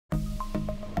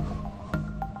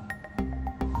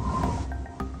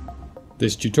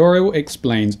This tutorial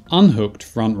explains unhooked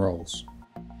front rolls.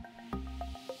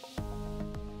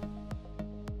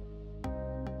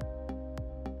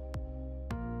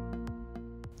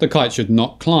 The kite should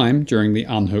not climb during the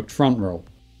unhooked front roll.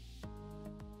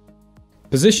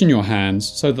 Position your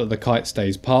hands so that the kite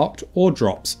stays parked or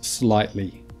drops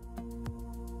slightly.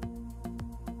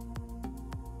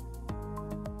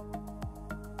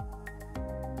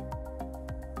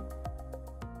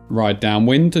 Ride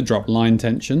downwind to drop line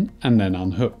tension and then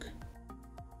unhook.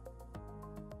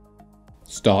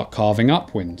 Start carving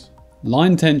upwind.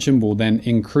 Line tension will then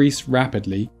increase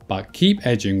rapidly, but keep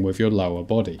edging with your lower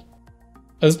body.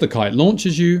 As the kite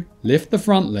launches you, lift the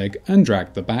front leg and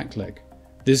drag the back leg.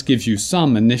 This gives you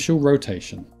some initial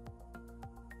rotation.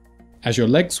 As your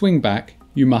legs swing back,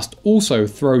 you must also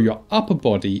throw your upper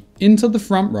body into the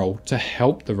front roll to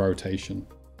help the rotation.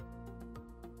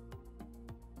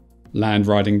 Land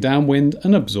riding downwind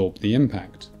and absorb the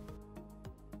impact.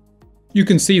 You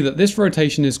can see that this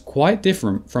rotation is quite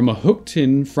different from a hooked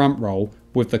in front roll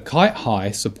with the kite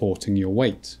high supporting your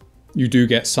weight. You do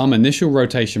get some initial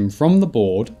rotation from the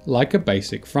board like a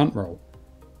basic front roll,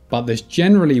 but this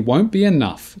generally won't be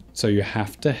enough, so you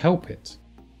have to help it.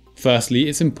 Firstly,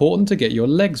 it's important to get your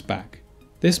legs back.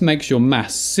 This makes your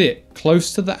mass sit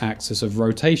close to the axis of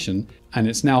rotation, and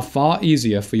it's now far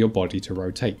easier for your body to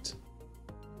rotate.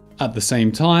 At the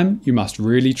same time, you must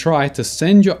really try to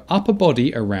send your upper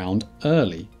body around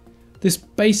early. This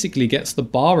basically gets the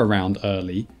bar around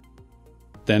early,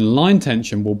 then line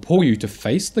tension will pull you to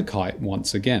face the kite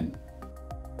once again.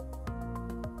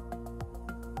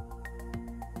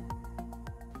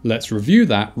 Let's review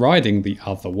that riding the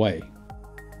other way.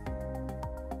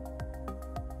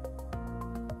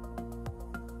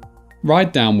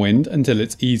 Ride downwind until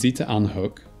it's easy to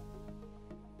unhook.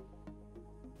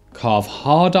 Carve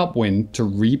hard upwind to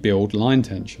rebuild line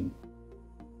tension.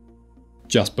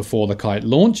 Just before the kite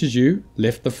launches you,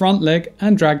 lift the front leg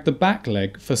and drag the back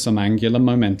leg for some angular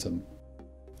momentum.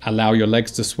 Allow your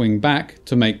legs to swing back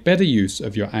to make better use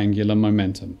of your angular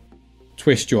momentum.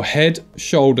 Twist your head,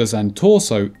 shoulders and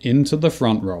torso into the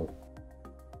front roll.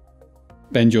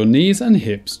 Bend your knees and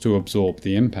hips to absorb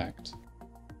the impact.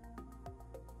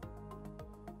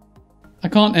 I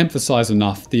can't emphasize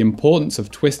enough the importance of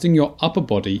twisting your upper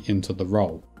body into the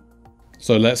roll.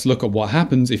 So let's look at what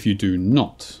happens if you do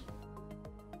not.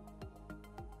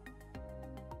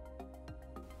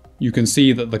 You can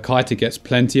see that the kiter gets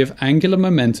plenty of angular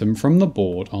momentum from the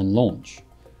board on launch.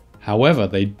 However,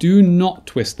 they do not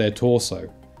twist their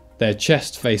torso. Their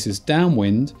chest faces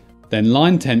downwind, then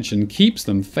line tension keeps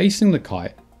them facing the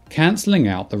kite, cancelling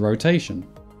out the rotation.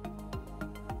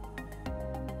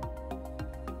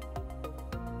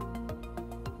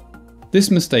 This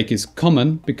mistake is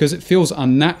common because it feels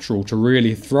unnatural to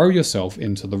really throw yourself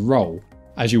into the roll,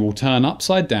 as you will turn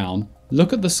upside down,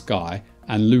 look at the sky,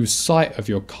 and lose sight of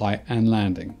your kite and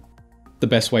landing. The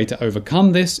best way to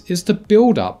overcome this is to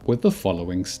build up with the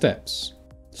following steps.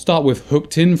 Start with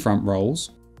hooked in front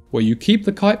rolls, where you keep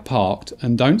the kite parked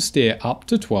and don't steer up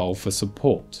to 12 for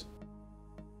support.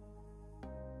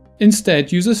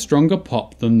 Instead, use a stronger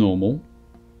pop than normal.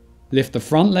 Lift the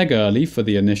front leg early for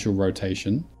the initial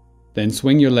rotation, then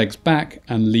swing your legs back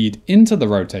and lead into the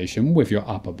rotation with your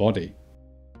upper body.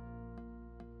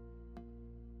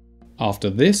 After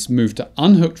this, move to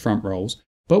unhooked front rolls,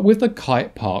 but with the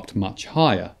kite parked much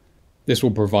higher. This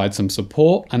will provide some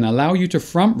support and allow you to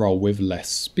front roll with less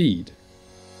speed.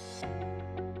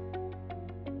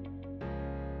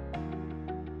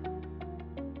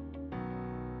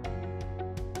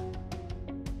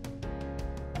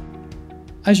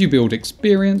 As you build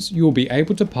experience, you will be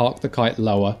able to park the kite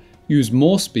lower, use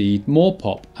more speed, more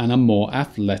pop, and a more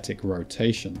athletic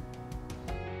rotation.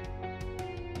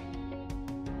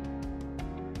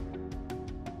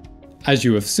 As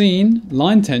you have seen,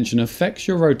 line tension affects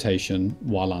your rotation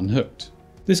while unhooked.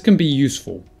 This can be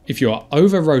useful. If you are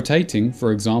over-rotating,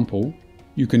 for example,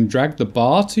 you can drag the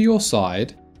bar to your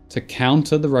side to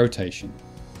counter the rotation.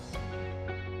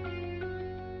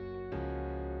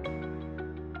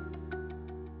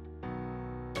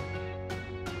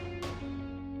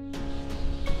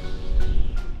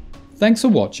 Thanks for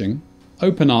watching.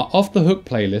 Open our Off the Hook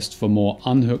playlist for more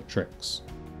unhooked tricks.